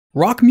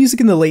Rock music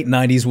in the late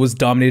 90s was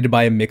dominated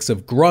by a mix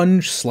of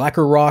grunge,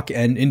 slacker rock,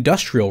 and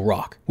industrial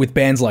rock, with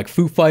bands like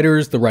Foo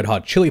Fighters, the Red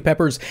Hot Chili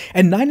Peppers,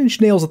 and Nine Inch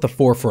Nails at the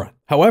forefront.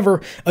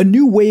 However, a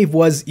new wave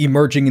was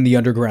emerging in the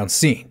underground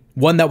scene,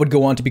 one that would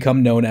go on to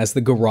become known as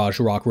the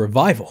garage rock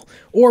revival,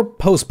 or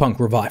post-punk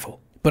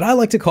revival. But I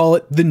like to call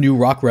it the new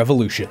rock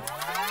revolution.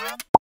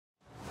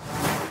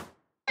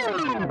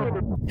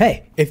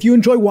 Hey, if you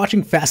enjoy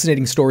watching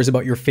fascinating stories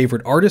about your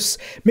favorite artists,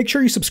 make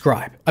sure you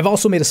subscribe. I've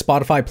also made a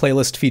Spotify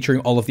playlist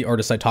featuring all of the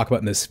artists I talk about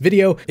in this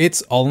video.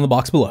 It's all in the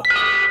box below.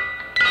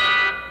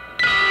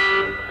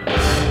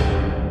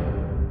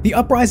 The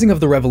uprising of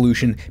the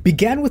revolution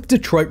began with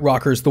Detroit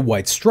rockers the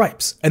White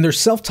Stripes and their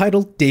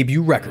self-titled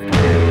debut record.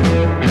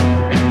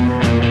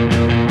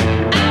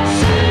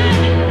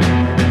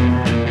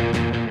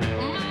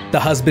 The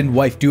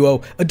husband-wife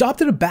duo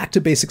adopted a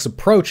back-to-basics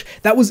approach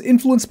that was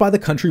influenced by the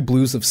country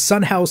blues of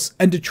Son House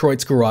and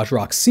Detroit's garage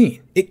rock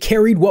scene. It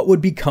carried what would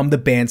become the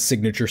band's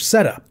signature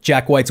setup: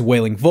 Jack White's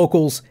wailing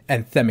vocals,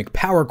 anthemic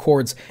power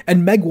chords,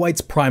 and Meg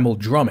White's primal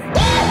drumming.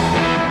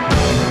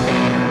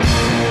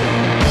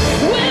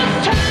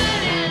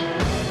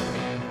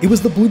 It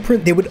was the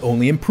blueprint they would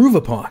only improve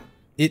upon.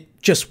 It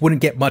just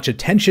wouldn't get much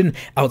attention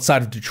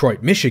outside of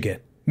Detroit, Michigan.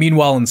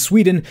 Meanwhile, in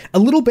Sweden, a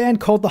little band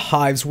called The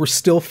Hives were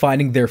still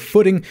finding their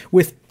footing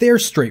with their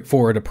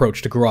straightforward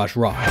approach to garage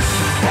rock.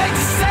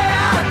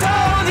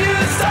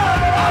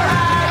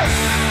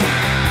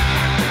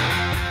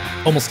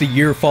 Almost a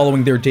year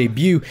following their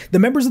debut, the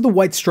members of the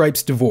White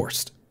Stripes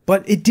divorced.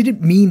 But it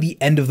didn't mean the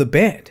end of the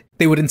band.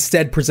 They would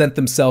instead present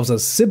themselves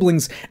as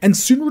siblings and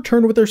soon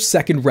return with their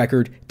second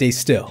record, Day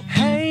Still.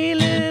 Hey,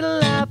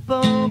 little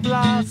apple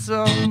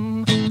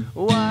blossom,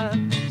 what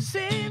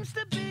seems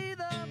to be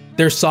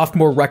their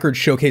sophomore record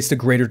showcased a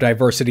greater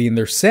diversity in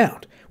their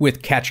sound,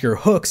 with catchier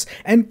hooks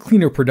and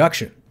cleaner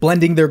production.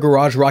 Blending their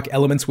garage rock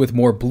elements with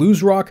more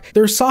blues rock,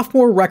 their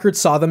sophomore record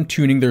saw them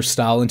tuning their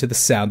style into the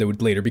sound they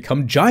would later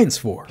become giants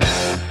for.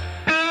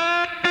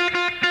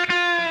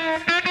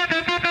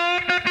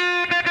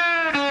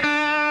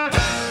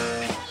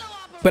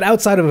 But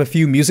outside of a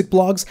few music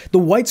blogs, the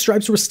White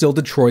Stripes were still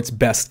Detroit's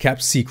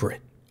best-kept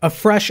secret. A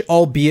fresh,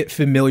 albeit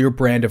familiar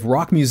brand of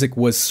rock music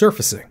was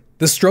surfacing.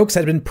 The Strokes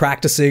had been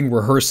practicing,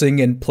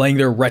 rehearsing, and playing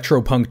their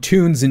retro-punk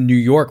tunes in New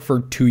York for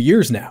 2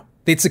 years now.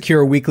 They'd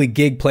secure a weekly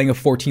gig playing a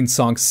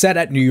 14-song set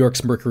at New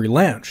York's Mercury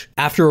Lounge.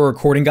 After a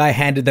recording guy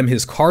handed them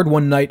his card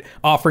one night,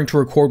 offering to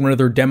record one of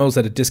their demos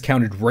at a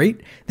discounted rate,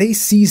 they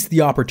seized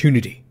the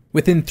opportunity.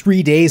 Within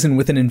 3 days and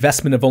with an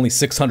investment of only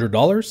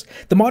 $600,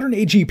 the modern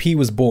AGP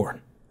was born.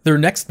 Their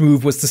next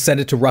move was to send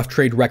it to Rough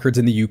Trade Records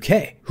in the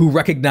UK, who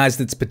recognized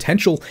its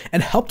potential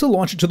and helped to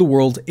launch it to the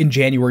world in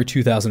January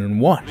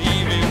 2001.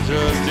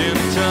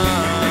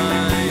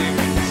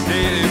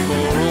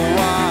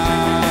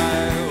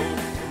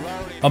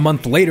 A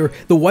month later,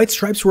 the White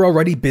Stripes were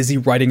already busy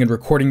writing and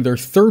recording their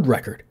third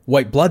record,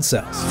 White Blood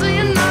Cells.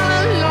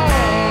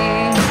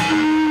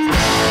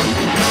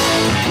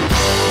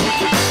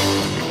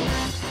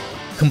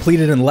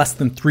 Completed in less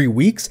than 3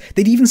 weeks,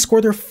 they'd even score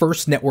their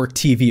first network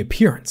TV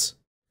appearance.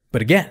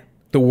 But again,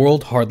 the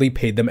world hardly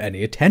paid them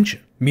any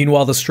attention.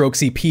 Meanwhile, the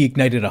Strokes EP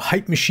ignited a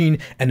hype machine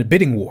and a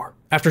bidding war.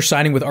 After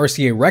signing with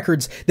RCA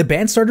Records, the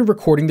band started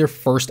recording their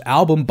first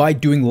album by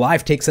doing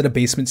live takes at a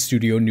basement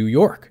studio in New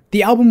York.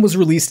 The album was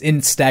released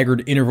in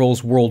staggered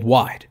intervals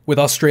worldwide, with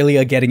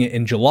Australia getting it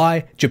in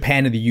July,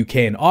 Japan and the UK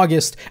in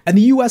August, and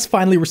the US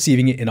finally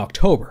receiving it in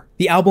October.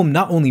 The album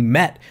not only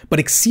met, but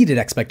exceeded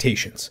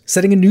expectations,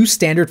 setting a new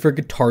standard for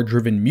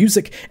guitar-driven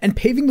music and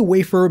paving the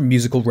way for a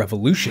musical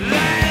revolution.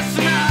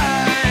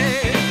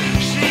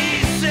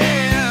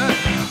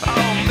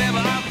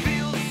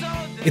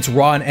 Its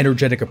raw and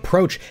energetic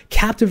approach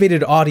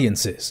captivated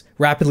audiences,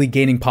 rapidly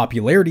gaining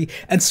popularity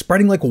and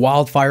spreading like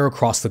wildfire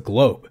across the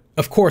globe.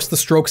 Of course, the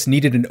Strokes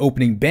needed an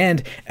opening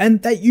band,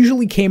 and that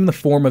usually came in the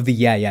form of the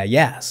Yeah Yeah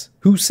Yeahs,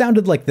 who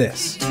sounded like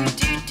this.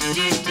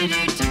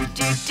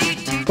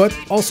 But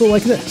also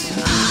like this.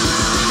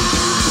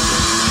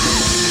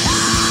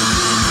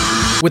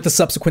 With the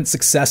subsequent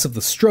success of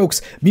the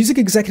Strokes, music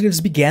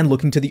executives began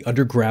looking to the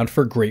underground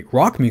for great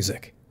rock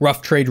music.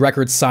 Rough Trade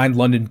Records signed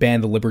London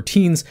band The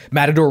Libertines,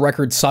 Matador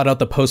Records sought out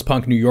the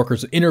post-punk New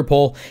Yorkers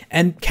Interpol,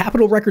 and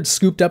Capitol Records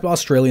scooped up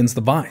Australians The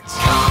Vines.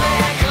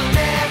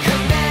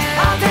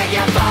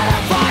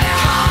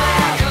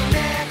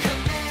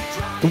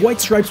 The White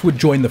Stripes would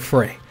join the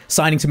fray,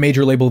 signing to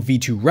major label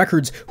V2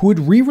 Records, who would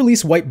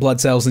re-release White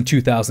Blood Cells in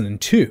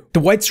 2002. The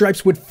White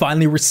Stripes would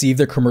finally receive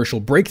their commercial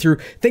breakthrough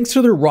thanks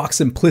to their rock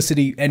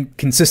simplicity and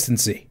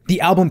consistency. The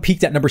album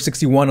peaked at number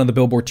 61 on the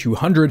Billboard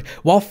 200,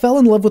 while Fell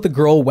in Love with a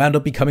Girl wound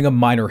up becoming a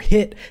minor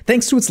hit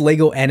thanks to its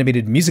Lego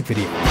animated music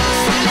video.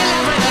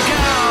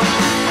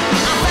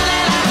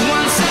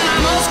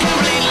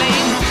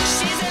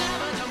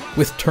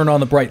 With Turn on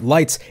the Bright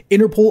Lights,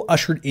 Interpol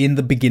ushered in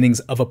the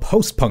beginnings of a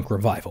post-punk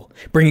revival,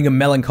 bringing a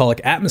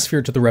melancholic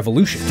atmosphere to the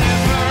revolution.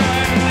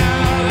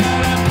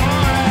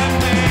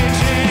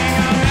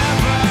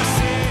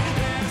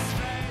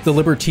 The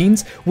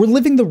Libertines were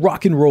living the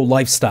rock and roll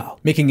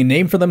lifestyle, making a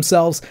name for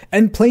themselves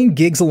and playing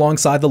gigs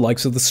alongside the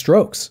likes of the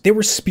Strokes. They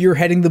were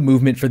spearheading the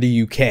movement for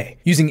the UK,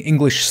 using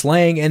English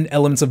slang and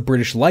elements of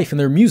British life in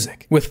their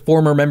music. With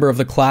former member of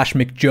The Clash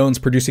Mick Jones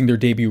producing their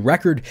debut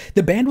record,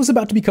 the band was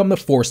about to become the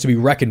force to be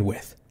reckoned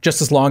with,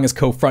 just as long as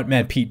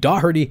co-frontman Pete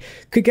Doherty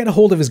could get a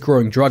hold of his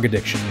growing drug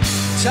addiction.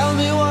 Tell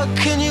me what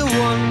can you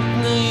want,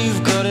 now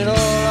you've got it all,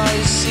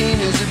 I've seen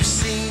is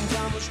obscene.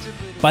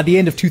 By the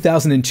end of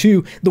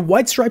 2002, the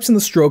White Stripes and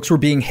the Strokes were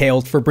being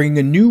hailed for bringing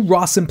a new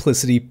raw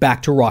simplicity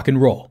back to rock and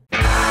roll.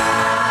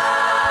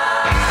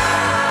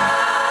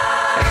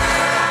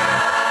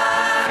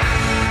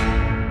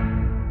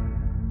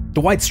 The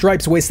White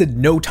Stripes wasted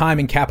no time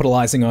in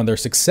capitalizing on their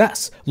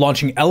success,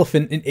 launching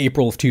Elephant in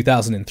April of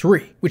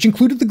 2003, which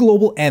included the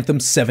global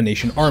anthem Seven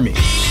Nation Army.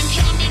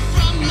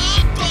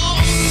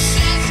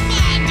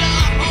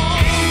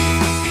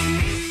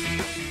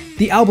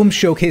 The album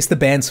showcased the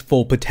band's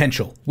full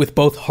potential, with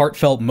both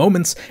heartfelt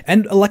moments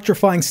and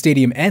electrifying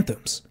stadium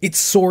anthems. It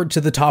soared to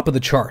the top of the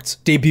charts,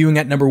 debuting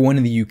at number 1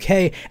 in the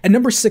UK and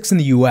number 6 in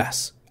the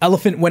US.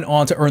 Elephant went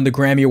on to earn the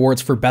Grammy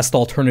Awards for Best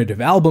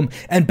Alternative Album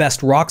and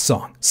Best Rock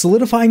Song,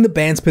 solidifying the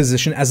band's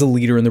position as a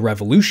leader in the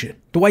revolution.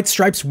 The White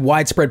Stripes'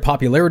 widespread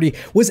popularity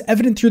was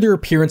evident through their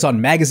appearance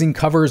on magazine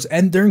covers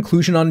and their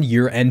inclusion on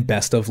year-end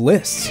best-of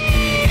lists.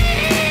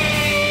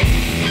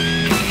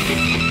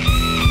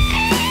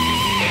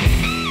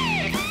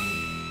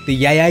 The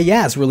Yeah Yeah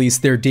Yeahs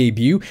released their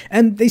debut,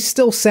 and they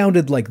still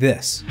sounded like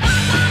this.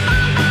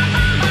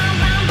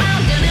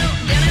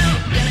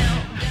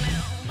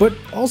 But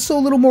also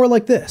a little more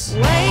like this.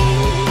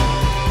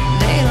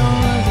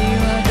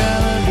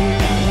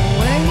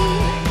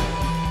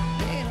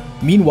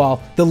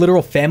 Meanwhile, the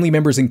literal family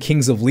members and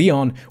Kings of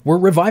Leon were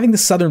reviving the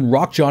southern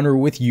rock genre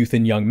with Youth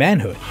and Young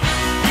Manhood.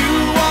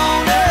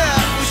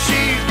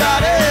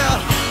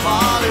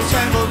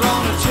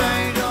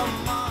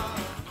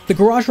 The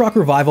garage rock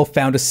revival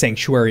found a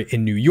sanctuary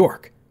in New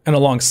York, and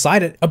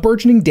alongside it, a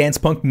burgeoning dance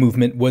punk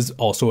movement was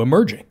also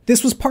emerging.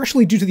 This was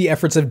partially due to the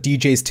efforts of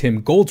DJs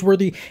Tim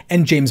Goldsworthy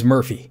and James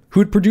Murphy, who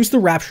had produced the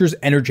Rapture's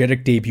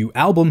energetic debut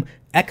album,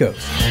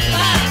 Echoes.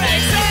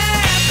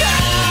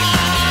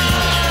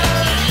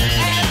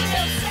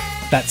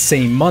 That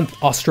same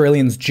month,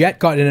 Australians Jet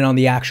got in on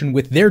the action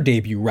with their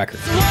debut record.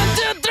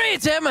 1, 2, 3,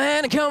 take my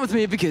hand and come with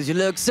me because you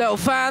look so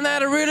fine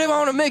that I really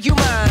want to make you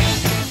mine.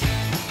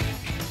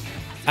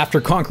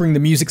 After conquering the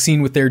music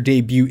scene with their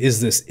debut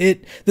Is This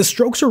It?, the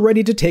Strokes were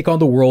ready to take on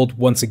the world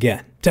once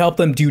again. To help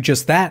them do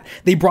just that,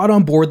 they brought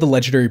on board the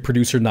legendary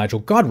producer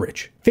Nigel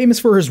Godrich, famous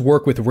for his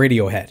work with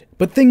Radiohead.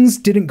 But things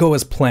didn't go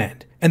as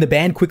planned, and the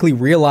band quickly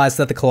realized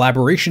that the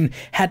collaboration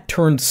had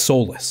turned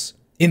soulless.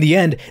 In the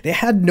end, they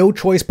had no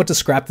choice but to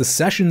scrap the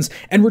sessions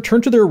and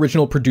return to their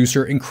original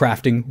producer in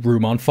crafting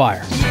Room on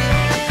Fire.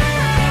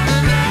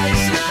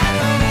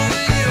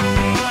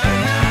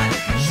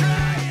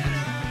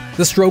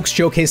 The Strokes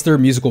showcased their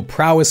musical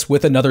prowess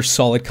with another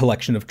solid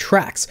collection of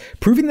tracks,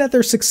 proving that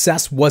their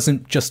success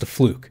wasn't just a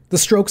fluke. The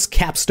Strokes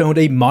capstoned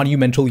a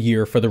monumental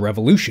year for the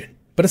revolution,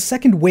 but a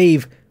second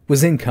wave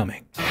was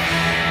incoming.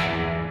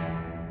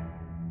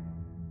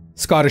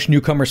 Scottish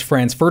newcomers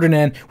Franz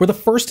Ferdinand were the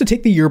first to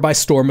take the year by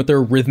storm with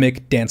their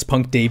rhythmic dance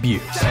punk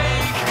debuts.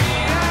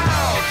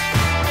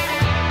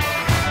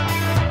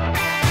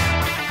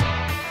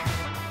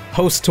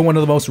 Host to one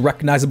of the most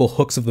recognizable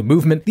hooks of the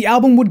movement, the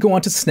album would go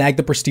on to snag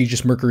the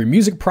prestigious Mercury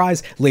Music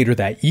Prize later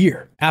that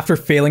year. After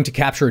failing to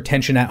capture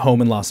attention at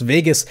home in Las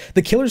Vegas,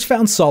 the Killers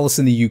found solace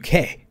in the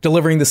UK,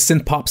 delivering the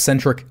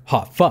synth-pop-centric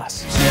Hot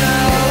Fuss.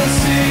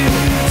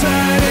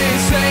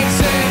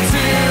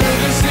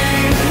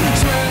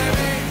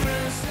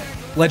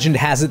 Legend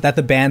has it that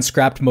the band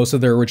scrapped most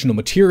of their original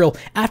material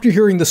after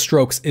hearing the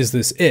Strokes' Is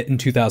This It? In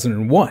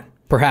 2001.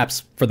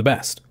 Perhaps for the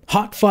best.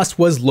 Hot Fuss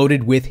was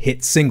loaded with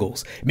hit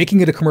singles,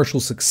 making it a commercial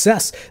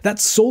success that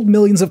sold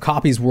millions of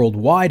copies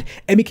worldwide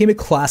and became a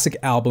classic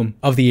album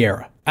of the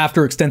era.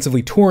 After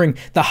extensively touring,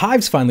 the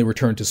Hives finally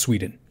returned to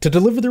Sweden to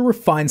deliver their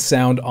refined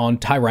sound on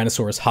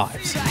Tyrannosaurus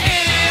Hives.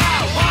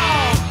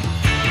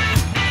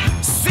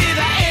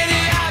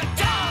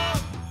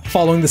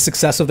 Following the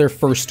success of their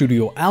first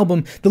studio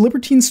album, the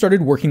Libertines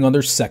started working on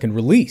their second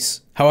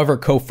release. However,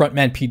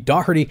 co-frontman Pete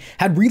Doherty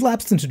had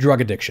relapsed into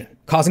drug addiction,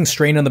 causing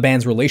strain on the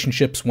band's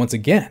relationships once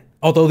again.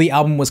 Although the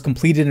album was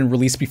completed and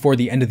released before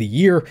the end of the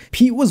year,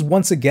 Pete was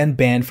once again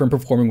banned from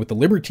performing with the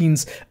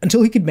Libertines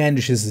until he could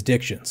manage his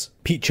addictions.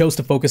 Pete chose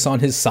to focus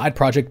on his side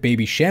project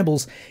Baby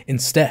Shambles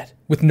instead.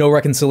 With no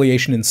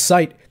reconciliation in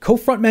sight,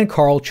 co-frontman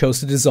Carl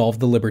chose to dissolve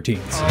the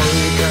Libertines.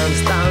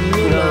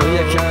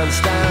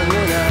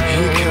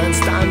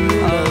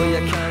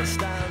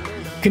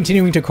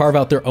 Continuing to carve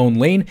out their own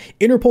lane,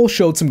 Interpol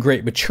showed some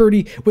great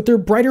maturity with their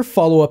brighter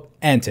follow-up,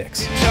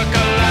 Antics.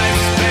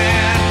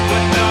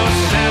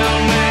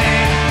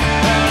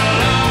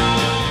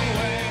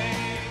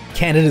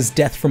 Canada's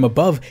Death from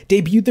Above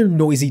debuted their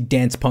noisy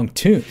dance punk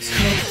tunes.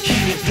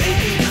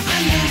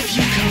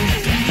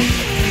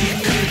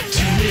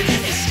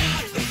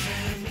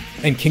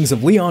 and Kings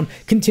of Leon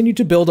continued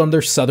to build on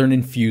their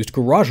southern-infused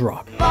garage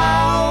rock.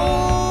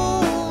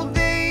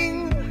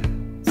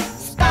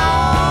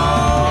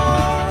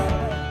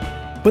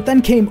 But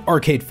then came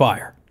Arcade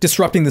Fire,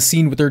 disrupting the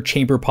scene with their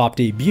chamber pop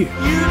debut.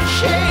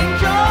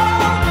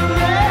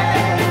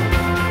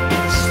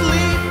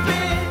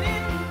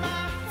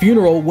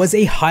 Funeral was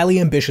a highly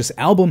ambitious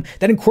album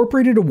that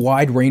incorporated a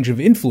wide range of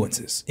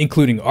influences,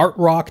 including art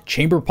rock,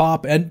 chamber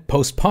pop, and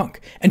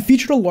post-punk, and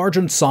featured a large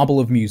ensemble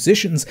of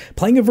musicians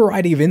playing a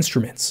variety of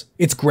instruments.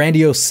 Its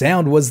grandiose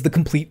sound was the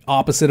complete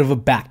opposite of a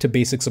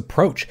back-to-basics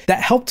approach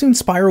that helped to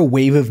inspire a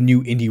wave of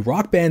new indie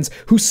rock bands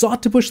who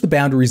sought to push the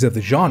boundaries of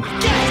the genre.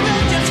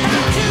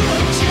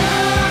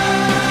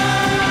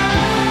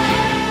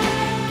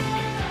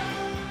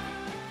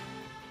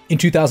 In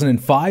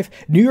 2005,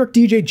 New York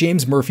DJ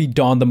James Murphy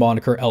donned the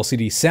moniker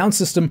LCD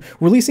Soundsystem,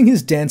 releasing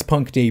his dance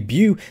punk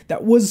debut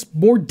that was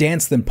more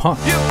dance than punk.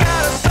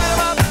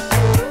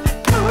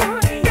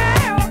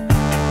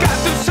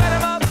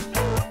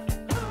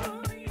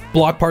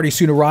 Block Party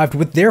soon arrived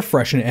with their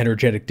fresh and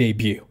energetic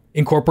debut,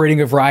 incorporating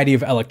a variety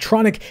of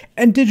electronic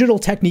and digital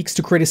techniques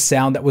to create a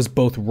sound that was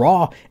both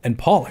raw and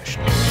polished.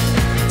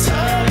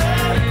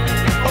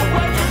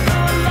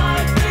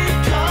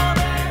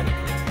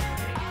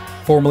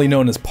 Formerly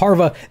known as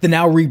Parva, the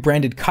now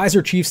rebranded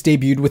Kaiser Chiefs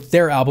debuted with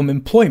their album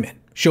Employment,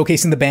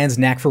 showcasing the band's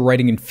knack for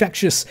writing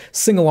infectious,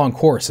 sing-along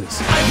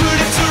choruses.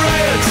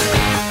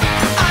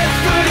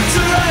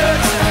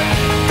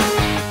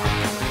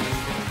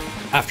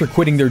 After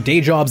quitting their day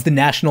jobs, The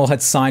National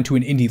had signed to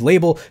an indie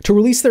label to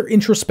release their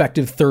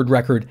introspective third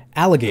record,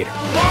 Alligator.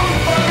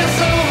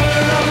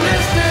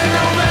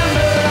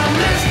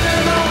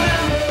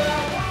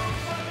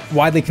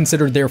 Widely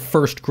considered their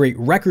first great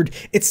record,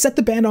 it set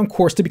the band on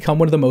course to become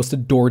one of the most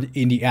adored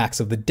indie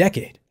acts of the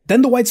decade.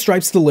 Then the White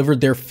Stripes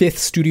delivered their fifth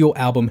studio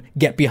album,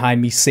 Get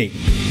Behind Me, Satan.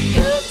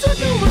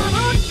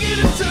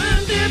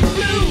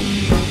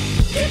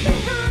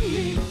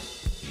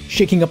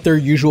 Shaking up their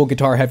usual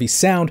guitar-heavy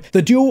sound,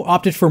 the duo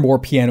opted for more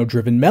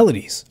piano-driven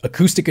melodies,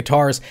 acoustic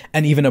guitars,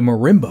 and even a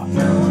marimba.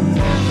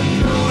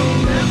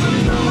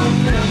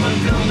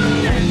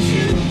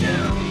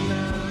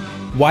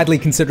 Widely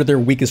considered their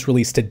weakest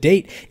release to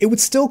date, it would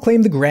still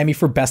claim the Grammy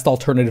for Best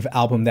Alternative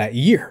Album that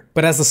year.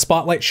 But as the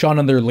spotlight shone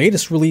on their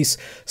latest release,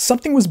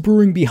 something was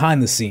brewing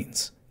behind the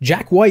scenes.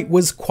 Jack White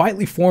was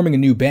quietly forming a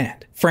new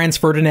band. Franz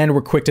Ferdinand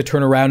were quick to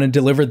turn around and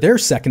deliver their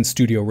second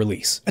studio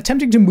release,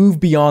 attempting to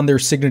move beyond their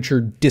signature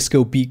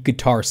disco beat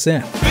guitar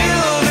sound.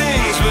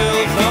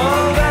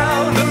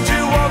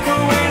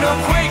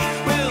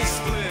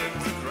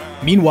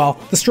 Meanwhile,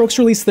 the Strokes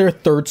released their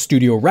third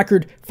studio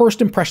record,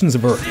 First Impressions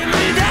of Earth.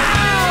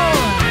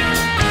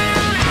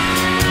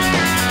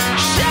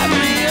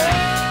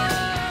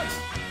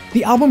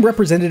 The album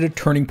represented a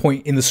turning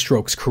point in the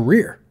Strokes'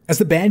 career, as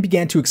the band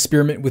began to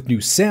experiment with new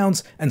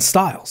sounds and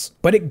styles,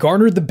 but it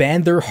garnered the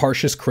band their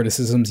harshest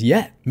criticisms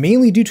yet,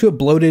 mainly due to a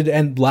bloated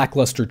and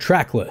lackluster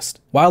track list.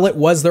 While it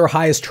was their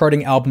highest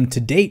charting album to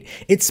date,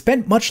 it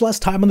spent much less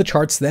time on the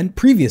charts than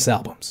previous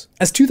albums.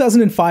 As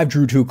 2005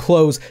 drew to a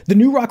close, the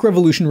new rock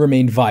revolution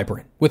remained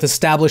vibrant, with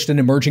established and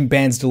emerging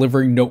bands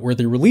delivering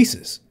noteworthy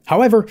releases.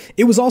 However,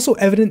 it was also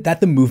evident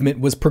that the movement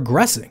was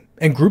progressing,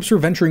 and groups were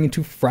venturing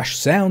into fresh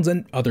sounds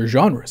and other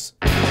genres.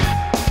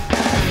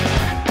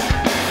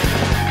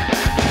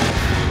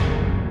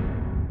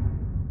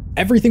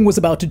 Everything was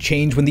about to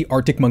change when the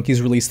Arctic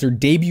Monkeys released their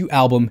debut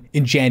album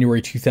in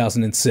January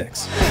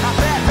 2006.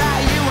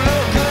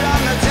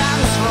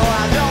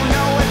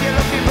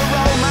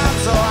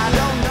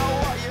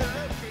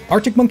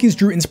 Arctic Monkeys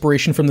drew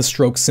inspiration from the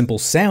Strokes' simple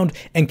sound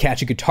and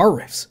catchy guitar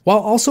riffs, while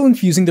also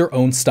infusing their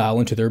own style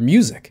into their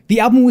music. The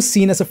album was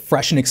seen as a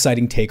fresh and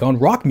exciting take on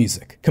rock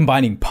music,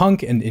 combining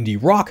punk and indie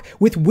rock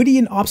with witty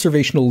and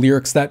observational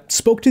lyrics that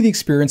spoke to the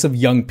experience of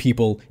young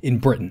people in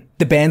Britain.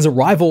 The band's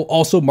arrival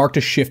also marked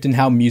a shift in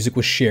how music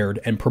was shared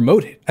and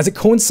promoted, as it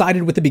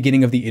coincided with the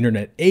beginning of the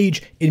internet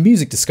age in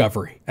music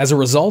discovery. As a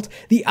result,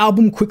 the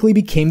album quickly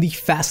became the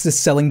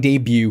fastest-selling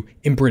debut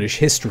in British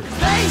history.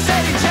 They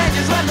said it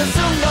changes when the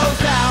sun goes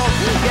down.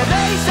 Yeah,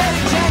 they said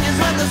it changes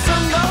when the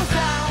sun goes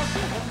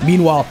down.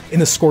 Meanwhile, in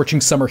the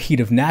scorching summer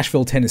heat of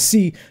Nashville,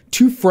 Tennessee,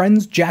 two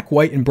friends, Jack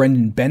White and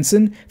Brendan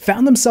Benson,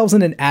 found themselves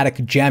in an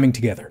attic jamming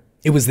together.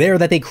 It was there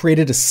that they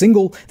created a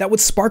single that would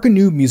spark a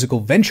new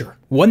musical venture,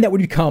 one that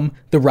would become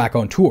the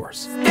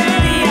Raconteurs.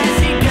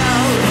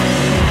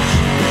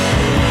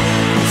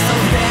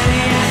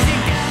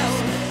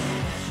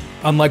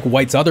 Unlike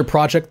White's other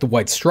project, The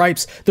White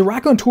Stripes, the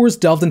Raconteurs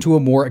delved into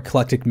a more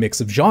eclectic mix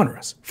of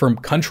genres, from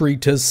country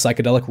to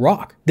psychedelic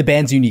rock. The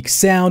band's unique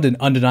sound and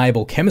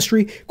undeniable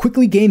chemistry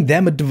quickly gained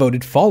them a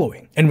devoted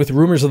following, and with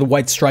rumors of the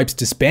White Stripes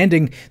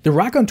disbanding, the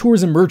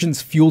Raconteurs'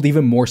 emergence fueled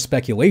even more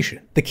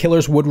speculation. The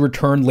Killers would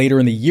return later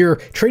in the year,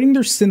 trading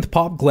their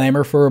synth-pop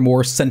glamour for a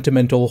more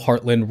sentimental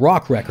Heartland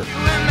rock record.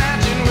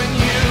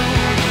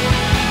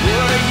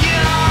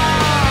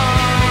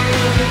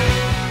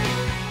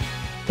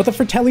 But the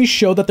Fratellis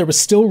showed that there was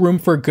still room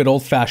for a good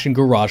old-fashioned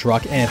garage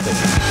rock anthem.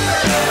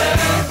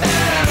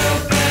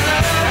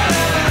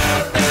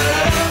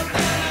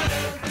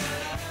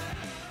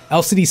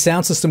 LCD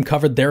Sound System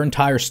covered their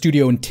entire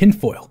studio in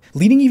tinfoil,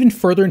 leading even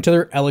further into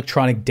their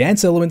electronic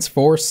dance elements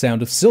for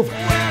Sound of Silver.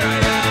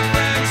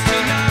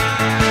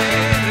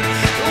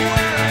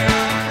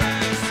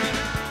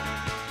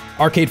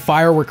 Arcade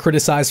Fire were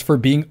criticized for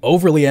being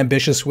overly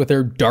ambitious with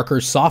their darker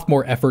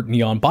sophomore effort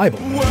Neon Bible.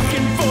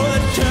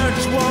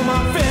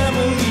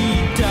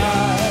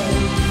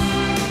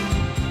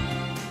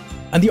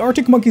 And the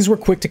Arctic Monkeys were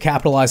quick to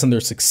capitalize on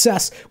their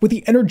success with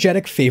the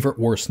energetic Favorite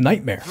Worst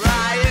Nightmare.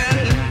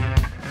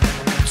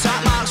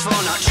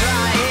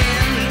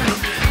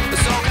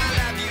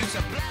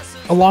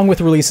 Along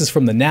with releases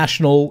from The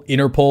National,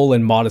 Interpol,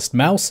 and Modest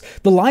Mouse,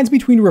 the lines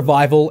between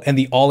Revival and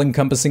the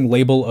all-encompassing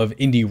label of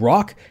indie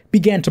rock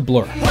began to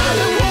blur.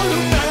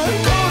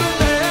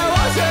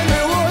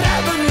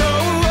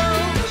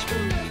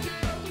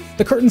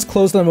 The curtains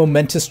closed on a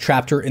momentous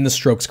chapter in the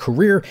Strokes'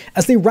 career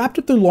as they wrapped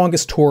up their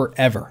longest tour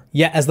ever.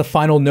 Yet as the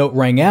final note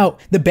rang out,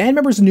 the band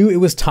members knew it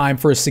was time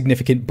for a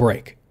significant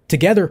break.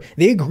 Together,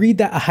 they agreed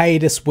that a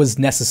hiatus was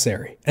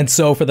necessary. And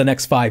so for the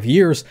next 5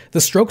 years,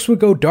 the Strokes would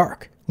go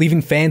dark,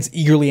 leaving fans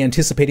eagerly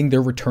anticipating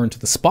their return to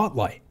the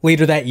spotlight.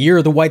 Later that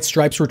year, the White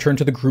Stripes returned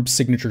to the group's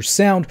signature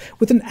sound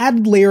with an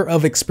added layer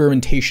of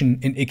experimentation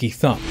in Icky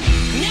Thump.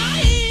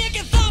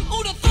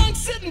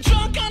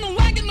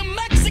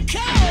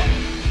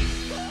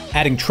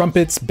 Adding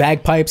trumpets,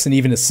 bagpipes, and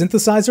even a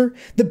synthesizer,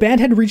 the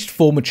band had reached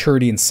full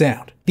maturity in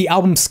sound. The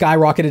album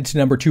skyrocketed to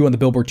number 2 on the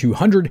Billboard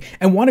 200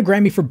 and won a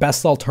Grammy for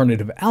Best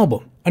Alternative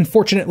Album.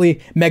 Unfortunately,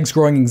 Meg's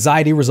growing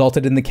anxiety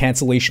resulted in the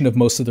cancellation of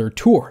most of their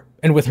tour,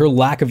 and with her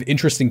lack of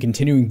interest in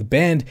continuing the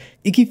band,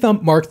 Icky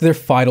Thump marked their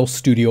final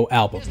studio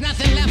album. There's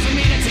nothing left for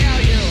me to tell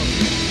you.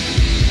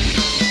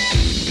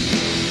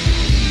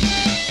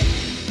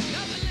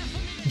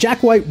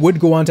 Jack White would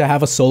go on to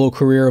have a solo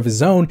career of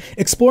his own,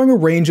 exploring a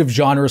range of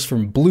genres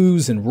from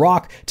blues and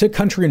rock to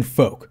country and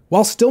folk,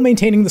 while still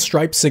maintaining the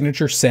Stripes'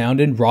 signature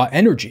sound and raw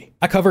energy.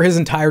 I cover his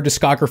entire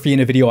discography in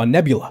a video on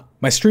Nebula,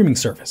 my streaming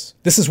service.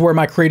 This is where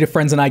my creative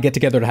friends and I get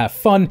together to have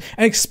fun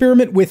and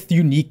experiment with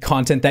unique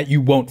content that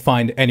you won't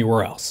find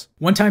anywhere else.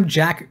 One time,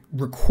 Jack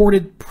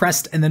recorded,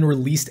 pressed, and then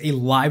released a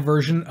live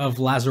version of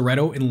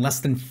Lazaretto in less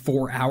than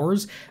 4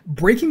 hours,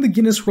 breaking the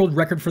Guinness World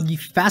Record for the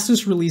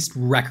fastest released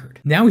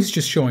record. Now he's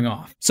just showing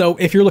off. So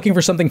if you're looking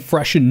for something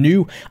fresh and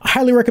new, I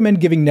highly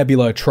recommend giving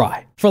Nebula a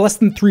try. For less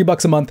than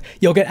 $3 a month,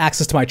 you'll get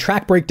access to my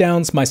track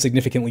breakdowns, my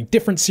significantly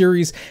different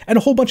series, and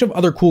a whole bunch of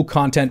other cool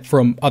content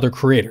from other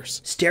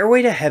creators.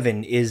 Stairway to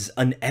Heaven is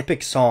an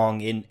epic song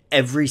in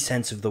every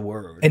sense of the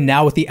word. And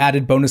now with the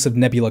added bonus of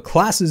Nebula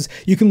classes,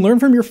 you can learn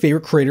from your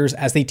favorite creators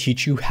as they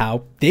teach you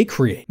how they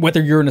create.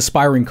 Whether you're an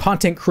aspiring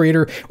content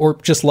creator or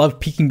just love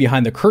peeking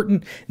behind the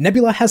curtain,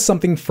 Nebula has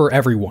something for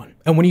everyone.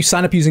 And when you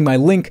sign up using my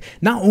link,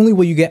 not only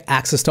will you get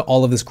access to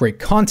all of this great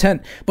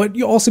content, but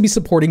you'll also be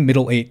supporting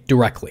Middle 8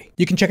 directly.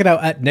 You can check it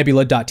out at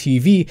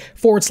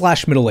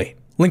nebula.tv/Middle 8.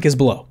 Link is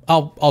below.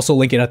 I'll also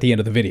link it at the end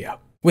of the video.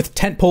 With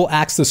tentpole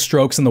acts The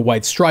Strokes and the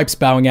White Stripes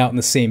bowing out in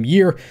the same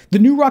year, the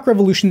new rock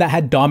revolution that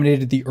had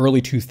dominated the early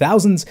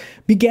 2000s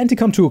began to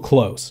come to a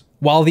close.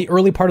 While the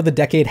early part of the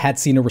decade had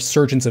seen a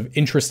resurgence of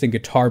interest in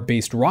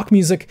guitar-based rock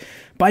music,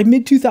 by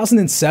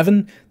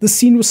mid-2007, the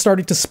scene was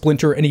starting to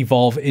splinter and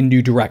evolve in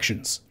new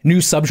directions. New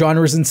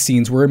subgenres and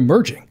scenes were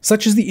emerging,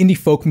 such as the indie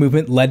folk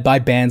movement led by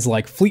bands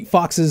like Fleet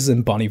Foxes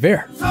and Bon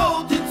Iver.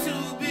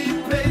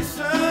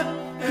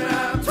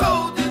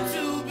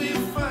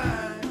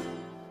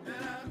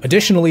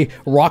 Additionally,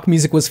 rock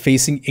music was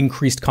facing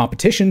increased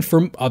competition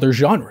from other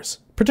genres,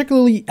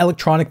 particularly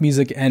electronic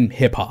music and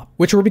hip-hop,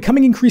 which were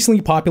becoming increasingly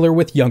popular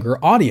with younger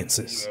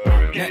audiences.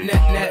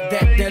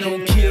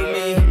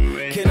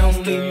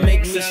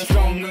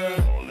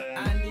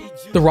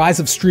 The rise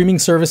of streaming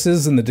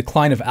services and the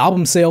decline of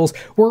album sales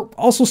were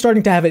also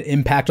starting to have an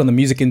impact on the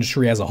music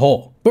industry as a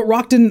whole. But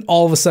rock didn't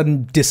all of a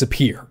sudden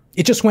disappear.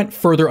 It just went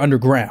further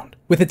underground.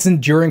 With its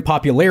enduring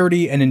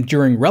popularity and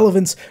enduring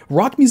relevance,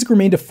 rock music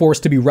remained a force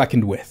to be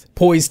reckoned with,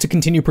 poised to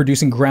continue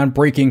producing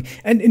groundbreaking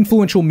and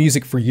influential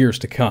music for years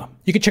to come.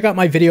 You can check out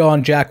my video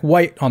on Jack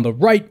White on the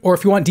right, or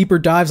if you want deeper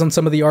dives on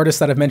some of the artists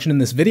that I've mentioned in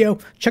this video,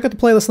 check out the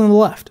playlist on the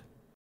left.